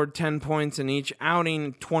only scored 10 points in each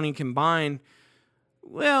outing, 20 combined.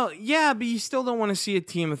 Well, yeah, but you still don't want to see a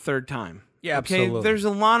team a third time. Yeah, okay? absolutely. There's a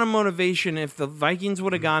lot of motivation. If the Vikings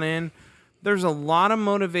would have gone in, there's a lot of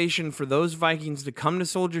motivation for those Vikings to come to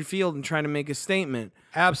Soldier Field and try to make a statement.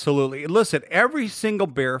 Absolutely. Listen, every single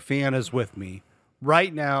Bear fan is with me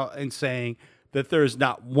right now in saying that there's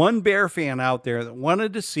not one Bear fan out there that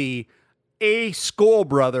wanted to see a Skull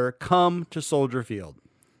brother come to Soldier Field.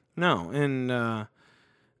 No, and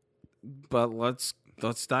but let's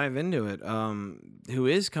dive into it. Who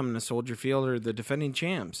is coming to Soldier Field are the defending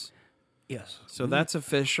champs. Yes. So that's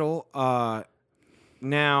official.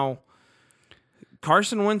 Now,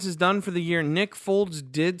 Carson Wentz is done for the year. Nick Foles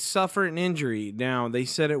did suffer an injury. Now, they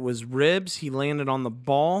said it was ribs. He landed on the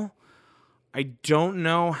ball. I don't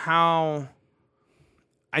know how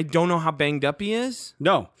banged up he is.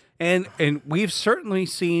 No. And we've certainly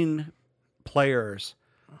seen players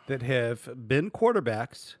that have been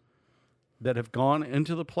quarterbacks that have gone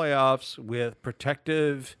into the playoffs with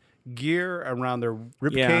protective gear around their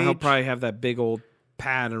rib cage. He'll probably have that big old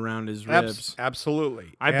pad around his ribs.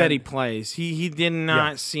 Absolutely. I bet he plays. He did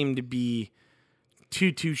not seem to be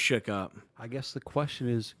too shook up. I guess the question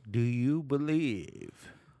is, do you believe?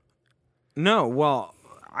 No, well,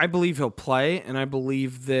 I believe he'll play, and I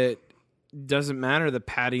believe that doesn't matter the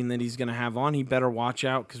padding that he's going to have on. He better watch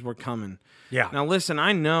out because we're coming. Yeah. Now, listen,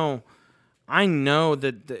 I know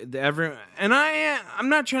that I'm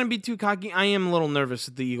not trying to be too cocky. I am a little nervous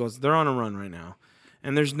at the Eagles. They're on a run right now,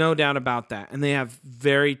 and there's no doubt about that. And they have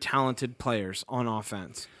very talented players on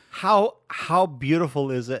offense. How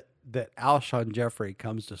beautiful is it that Alshon Jeffrey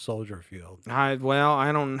comes to Soldier Field? I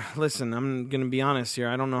don't listen. I'm going to be honest here.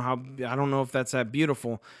 I don't know if that's that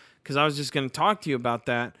beautiful, because I was just going to talk to you about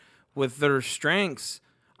that with their strengths.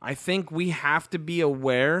 I think we have to be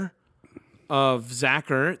aware of Zach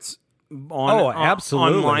Ertz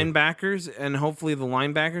absolutely. on linebackers, and hopefully the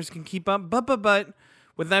linebackers can keep up. But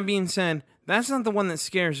with that being said, that's not the one that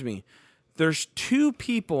scares me. There's two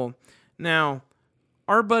people now.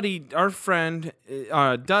 Our friend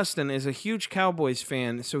Dustin is a huge Cowboys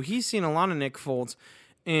fan, so he's seen a lot of Nick Foles.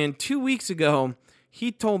 And 2 weeks ago,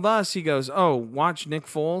 he told us, he goes, "Oh, watch Nick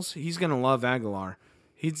Foles. He's gonna love Aguilar."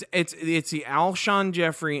 It's the Alshon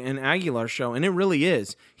Jeffrey and Aguilar show, and it really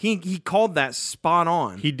is. He called that spot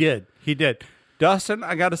on. He did. Dustin,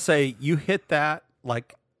 I got to say, you hit that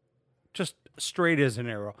like just straight as an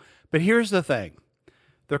arrow. But here's the thing.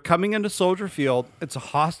 They're coming into Soldier Field. It's a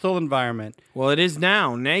hostile environment. Well, it is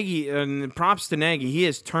now. Nagy, and props to Nagy. He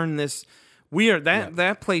has turned this.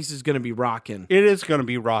 That place is going to be rocking. It is going to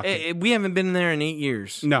be rocking. We haven't been there in 8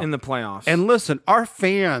 years in the playoffs. And listen, our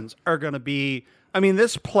fans are going to be,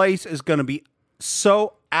 this place is going to be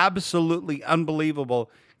so absolutely unbelievable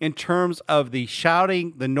in terms of the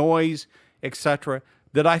shouting, the noise, etc.,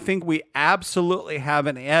 that I think we absolutely have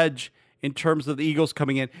an edge in terms of the Eagles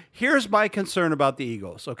coming in. Here's my concern about the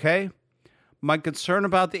Eagles, okay? My concern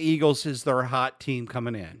about the Eagles is they're a hot team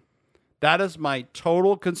coming in. That is my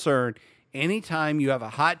total concern. Anytime you have a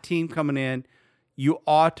hot team coming in, you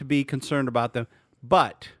ought to be concerned about them.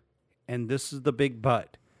 But, and this is the big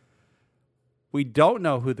but, we don't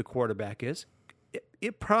know who the quarterback is.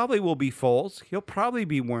 It probably will be Foles. He'll probably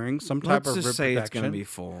be wearing some type of rib protection. Let's just say it's going to be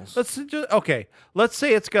Foles. Let's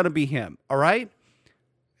say it's going to be him, all right?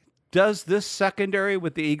 Does this secondary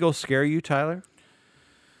with the Eagles scare you, Tyler?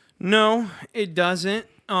 No, it doesn't.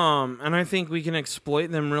 And I think we can exploit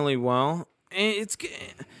them really well. It's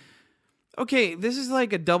okay. This is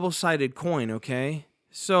like a double-sided coin. Okay,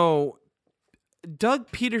 so Doug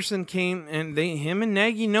Peterson came, and him and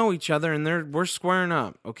Nagy know each other, and we're squaring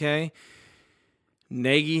up. Okay,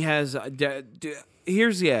 Nagy has.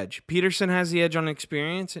 Here's the edge. Peterson has the edge on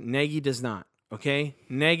experience. Nagy does not. Okay,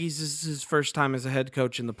 this is his first time as a head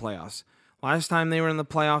coach in the playoffs. Last time they were in the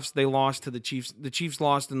playoffs, they lost to the Chiefs. The Chiefs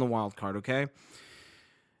lost in the wild card, okay?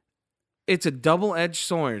 It's a double-edged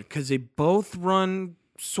sword because they both run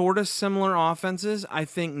sort of similar offenses. I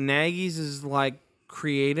think Nagy's is like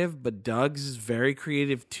creative, but Doug's is very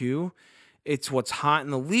creative too. It's what's hot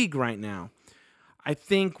in the league right now. I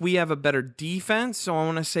think we have a better defense, so I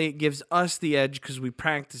want to say it gives us the edge because we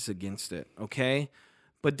practice against it, okay?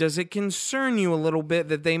 But does it concern you a little bit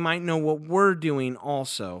that they might know what we're doing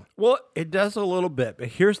also? Well, it does a little bit, but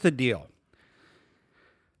here's the deal.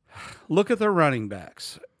 Look at the running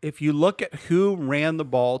backs. If you look at who ran the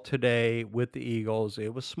ball today with the Eagles,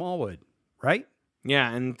 it was Smallwood, right?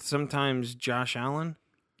 Yeah, and sometimes Josh Allen.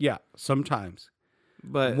 Yeah, sometimes.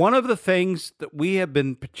 But one of the things that we have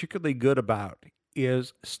been particularly good about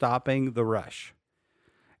is stopping the rush.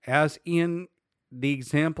 As in the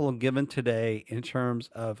example given today in terms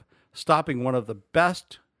of stopping one of the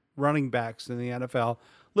best running backs in the NFL.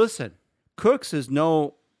 Listen, Cooks is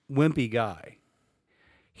no wimpy guy.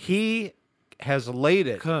 He has laid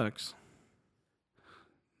it. Cooks.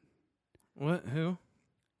 What? Who?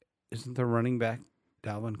 Isn't the running back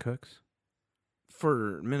Dalvin Cooks?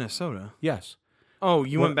 For Minnesota? Yes. Oh,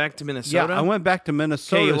 you went back to Minnesota? Yeah, I went back to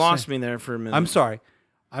Minnesota. Okay, you lost me there for a minute. I'm sorry.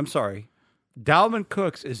 Dalvin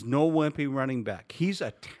Cooks is no wimpy running back. He's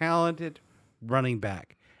a talented running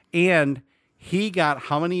back. And he got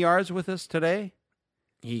how many yards with us today?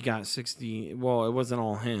 He got 60. Well, it wasn't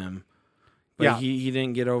all him. But he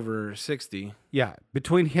didn't get over 60. Yeah,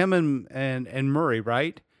 between him and Murray,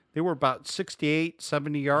 right? They were about 68,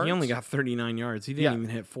 70 yards. He only got 39 yards. He didn't Yeah. even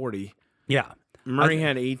hit 40. Yeah. Murray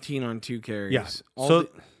had 18 on 2 carries. Yeah. So,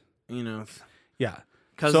 Yeah.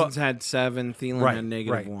 Cousins had 7. Thielen Right, had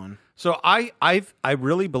negative right. 1. So I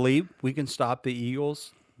really believe we can stop the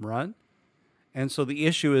Eagles' run. And so the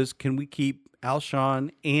issue is, can we keep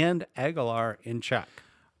Alshon and Aguilar in check?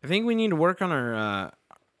 I think we need to work on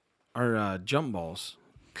our jump balls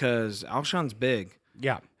because Alshon's big.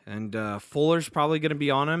 Yeah. And Fuller's probably going to be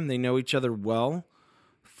on him. They know each other well.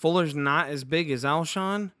 Fuller's not as big as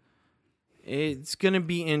Alshon. It's going to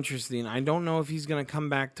be interesting. I don't know if he's going to come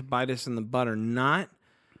back to bite us in the butt or not.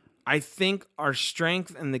 I think our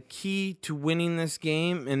strength and the key to winning this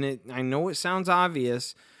game, and I know it sounds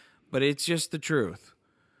obvious, but it's just the truth.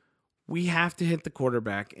 We have to hit the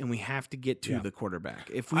quarterback, and we have to get to the quarterback.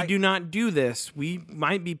 If we do not do this, we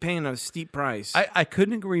might be paying a steep price. I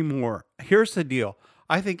couldn't agree more. Here's the deal.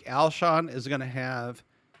 I think Alshon is going to have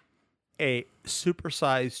a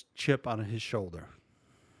supersized chip on his shoulder.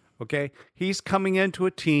 Okay? He's coming into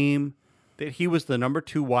a team that he was the number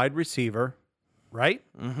 2 wide receiver, right?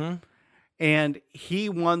 Mm-hmm. And he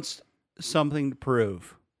wants something to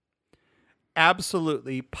prove.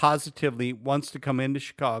 Absolutely, positively wants to come into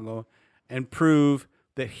Chicago and prove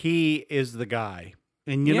that he is the guy.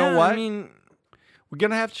 And you know what? I mean, we're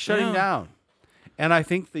going to have to shut him down. And I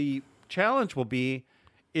think the challenge will be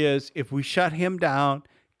is if we shut him down,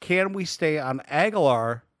 can we stay on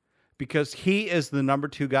Aguilar because he is the number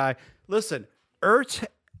 2 guy? Listen, Ertz,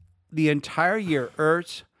 the entire year,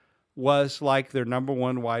 Ertz was like their number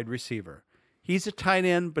 1 wide receiver. He's a tight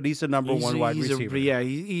end, but he's a number 1 wide receiver.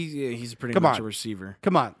 He's pretty much a receiver.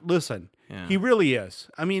 Come on, listen. Yeah. He really is.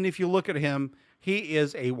 I mean, if you look at him, he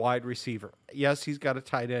is a wide receiver. Yes, he's got a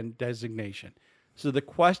tight end designation. So the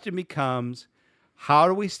question becomes, how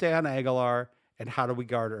do we stay on Aguilar and how do we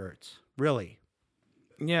guard Ertz? Really?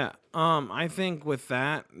 Yeah. I think with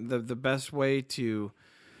that, the best way to,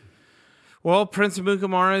 well, Prince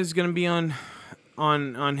Amukamara is going to be on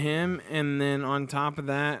him, and then on top of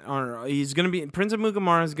that, Prince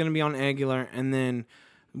Amukamara is going to be on Aguilar, and then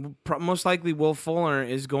most likely Will Fuller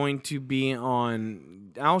is going to be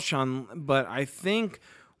on Alshon. But I think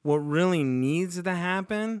what really needs to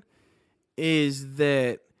happen is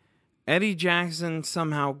that Eddie Jackson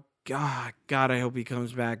somehow, God, I hope he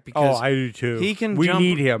comes back because I do too. We jump,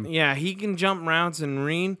 need him. Yeah, he can jump routes and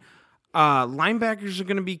read. Linebackers are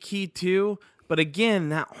going to be key too. But again,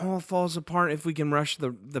 that all falls apart if we can rush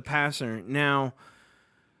the passer. Now,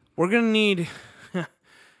 we're going to need...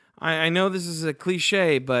 I know this is a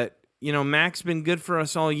cliche, but, Mac's been good for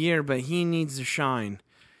us all year, but he needs to shine.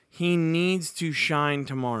 He needs to shine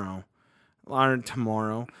tomorrow. God,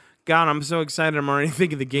 I'm so excited. I'm already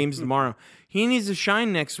thinking the game's tomorrow. He needs to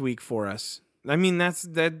shine next week for us. I mean, that's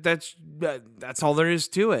all there is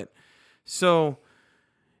to it. So,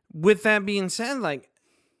 with that being said,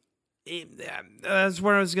 that's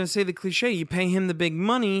where I was going to say the cliche. You pay him the big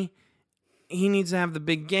money, he needs to have the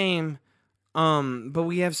big game. But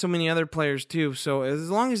we have so many other players too. So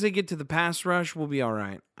as long as they get to the pass rush, we'll be all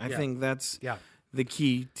right. I think that's the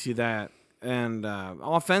key to that. And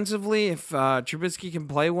offensively, if Trubisky can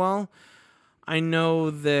play well, I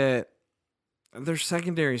know that their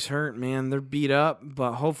secondary's hurt, man. They're beat up,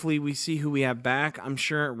 but hopefully we see who we have back. I'm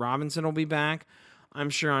sure Robinson will be back. I'm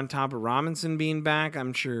sure on top of Robinson being back,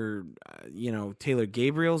 I'm sure, Taylor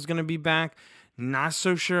Gabriel's going to be back. Not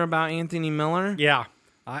so sure about Anthony Miller. Yeah.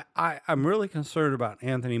 I'm really concerned about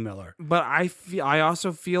Anthony Miller. But I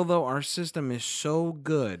also feel, though, our system is so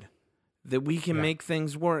good that we can make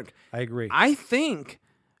things work. I agree. I think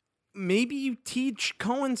maybe you teach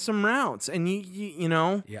Cohen some routes, and you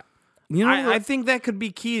know. Yeah. I think that could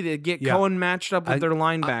be key to get Cohen matched up with their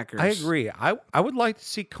linebackers. I agree. I would like to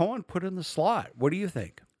see Cohen put in the slot. What do you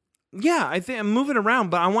think? Yeah, I think move it around,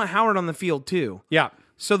 but I want Howard on the field too. Yeah.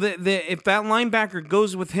 So that if that linebacker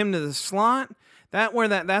goes with him to the slot, that's where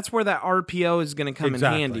that RPO is going to come in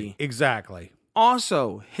handy. Exactly.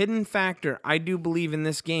 Also, hidden factor I do believe in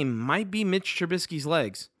this game might be Mitch Trubisky's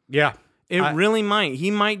legs. Yeah. It really might.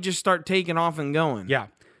 He might just start taking off and going. Yeah.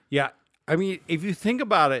 Yeah. I mean, if you think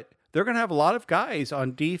about it, they're going to have a lot of guys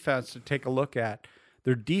on defense to take a look at.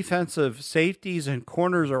 Their defensive safeties and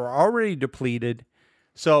corners are already depleted.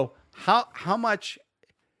 So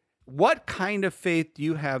what kind of faith do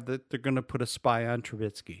you have that they're going to put a spy on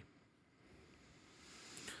Trubisky?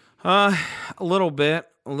 A little bit.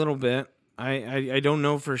 I don't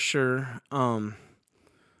know for sure.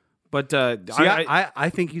 But I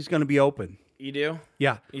think he's going to be open. You do?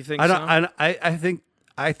 Yeah. You think so?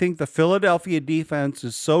 I think the Philadelphia defense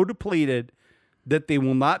is so depleted that they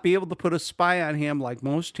will not be able to put a spy on him like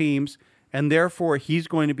most teams, and therefore he's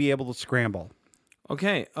going to be able to scramble.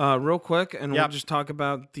 Okay, real quick, and we'll Yep. just talk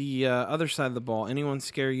about the other side of the ball. Anyone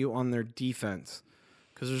scare you on their defense?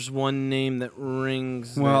 Because there's one name that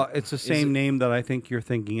rings. Well, that it's the same name that I think you're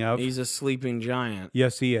thinking of. He's a sleeping giant,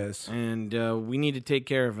 Yes, he is. and we need to take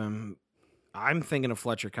care of him. I'm thinking of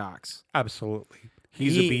Fletcher Cox. Absolutely.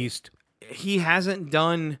 He's a beast. He hasn't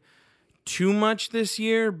done too much this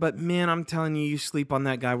year, but man, I'm telling you, you sleep on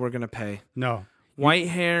that guy, we're going to pay. No. White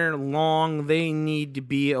hair, long, they need to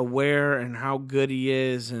be aware and how good he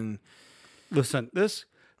is. And Listen, this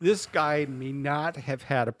guy may not have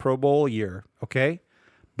had a Pro Bowl year, okay?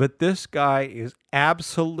 But this guy is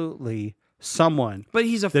absolutely someone. but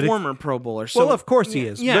he's a That if- former Pro Bowler. So, Well, of course he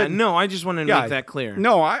is. Yeah, but- no, I just wanted to yeah, make that clear.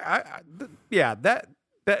 No, I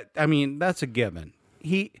mean, that's a given.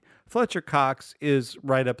 Fletcher Cox is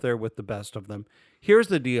right up there with the best of them. Here's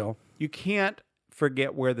the deal. You can't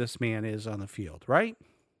forget where this man is on the field, right?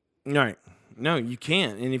 Right. No, you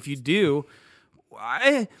can't. And if you do,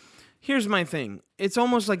 here's my thing. It's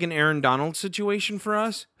almost like an Aaron Donald situation for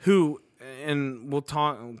us, who, and we'll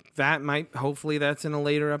talk, that might, hopefully that's in a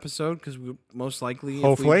later episode, because we most likely,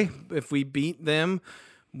 if we beat them,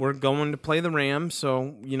 we're going to play the Rams.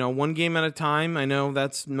 So, one game at a time. I know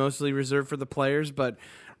that's mostly reserved for the players, but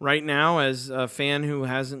right now, as a fan who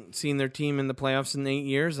hasn't seen their team in the playoffs in 8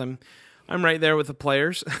 years, I'm right there with the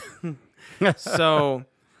players. So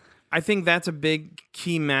I think that's a big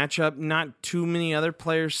key matchup. Not too many other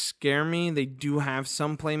players scare me. They do have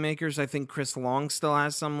some playmakers. I think Chris Long still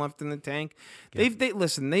has some left in the tank. Yeah.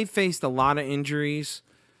 They've faced a lot of injuries,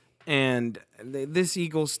 and this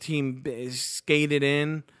Eagles team is skated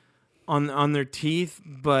in on their teeth,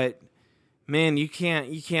 but man, you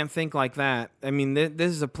can't think like that. I mean,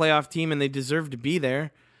 this is a playoff team, and they deserve to be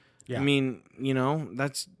there. Yeah. I mean,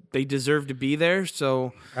 they deserve to be there.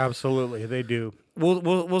 So absolutely, they do.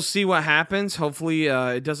 We'll see what happens. Hopefully,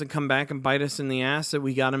 it doesn't come back and bite us in the ass that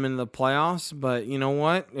we got them into the playoffs. But you know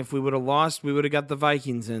what? If we would have lost, we would have got the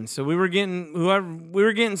Vikings in. So we were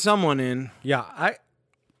getting someone in. Yeah,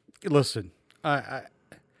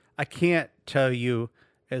 I can't tell you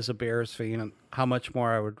as a Bears fan how much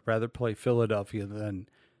more I would rather play Philadelphia than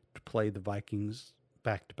to play the Vikings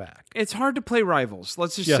back to back. It's hard to play rivals.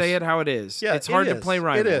 Let's just say it how it is. Yeah, it's hard to play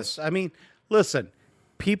rivals. It is. I mean, listen,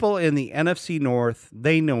 people in the NFC North,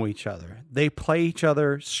 they know each other. They play each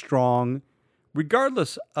other strong,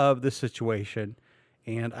 regardless of the situation.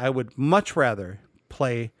 And I would much rather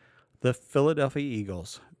play the Philadelphia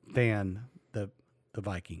Eagles than the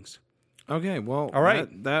Vikings. Okay, well, all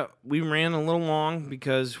right. That we ran a little long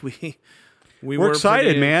because we we're were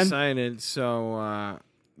excited, man. Excited. So,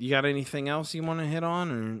 you got anything else you want to hit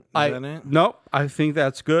on, or is that it? Nope, I think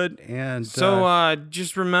that's good. And so,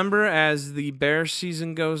 just remember, as the Bears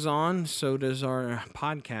season goes on, so does our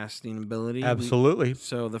podcasting ability. Absolutely.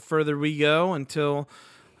 So the further we go until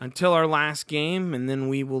our last game, and then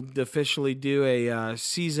we will officially do a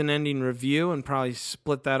season-ending review and probably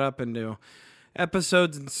split that up into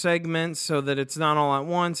episodes and segments so that it's not all at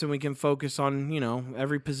once and we can focus on,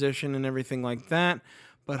 every position and everything like that.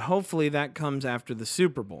 But hopefully that comes after the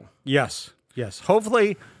Super Bowl. Yes.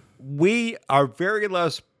 Hopefully our very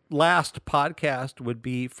last podcast would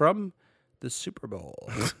be from the Super Bowl.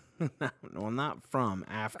 Well, not from,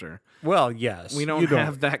 after. Well, yes. We don't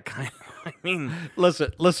have that kind of, I mean.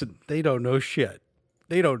 Listen, they don't know shit.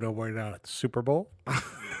 They don't know we're not at the Super Bowl.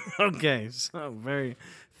 Okay, so very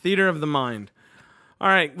theater of the mind. All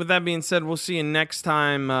right, with that being said, we'll see you next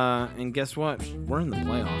time. And guess what? We're in the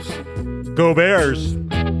playoffs. Go Bears.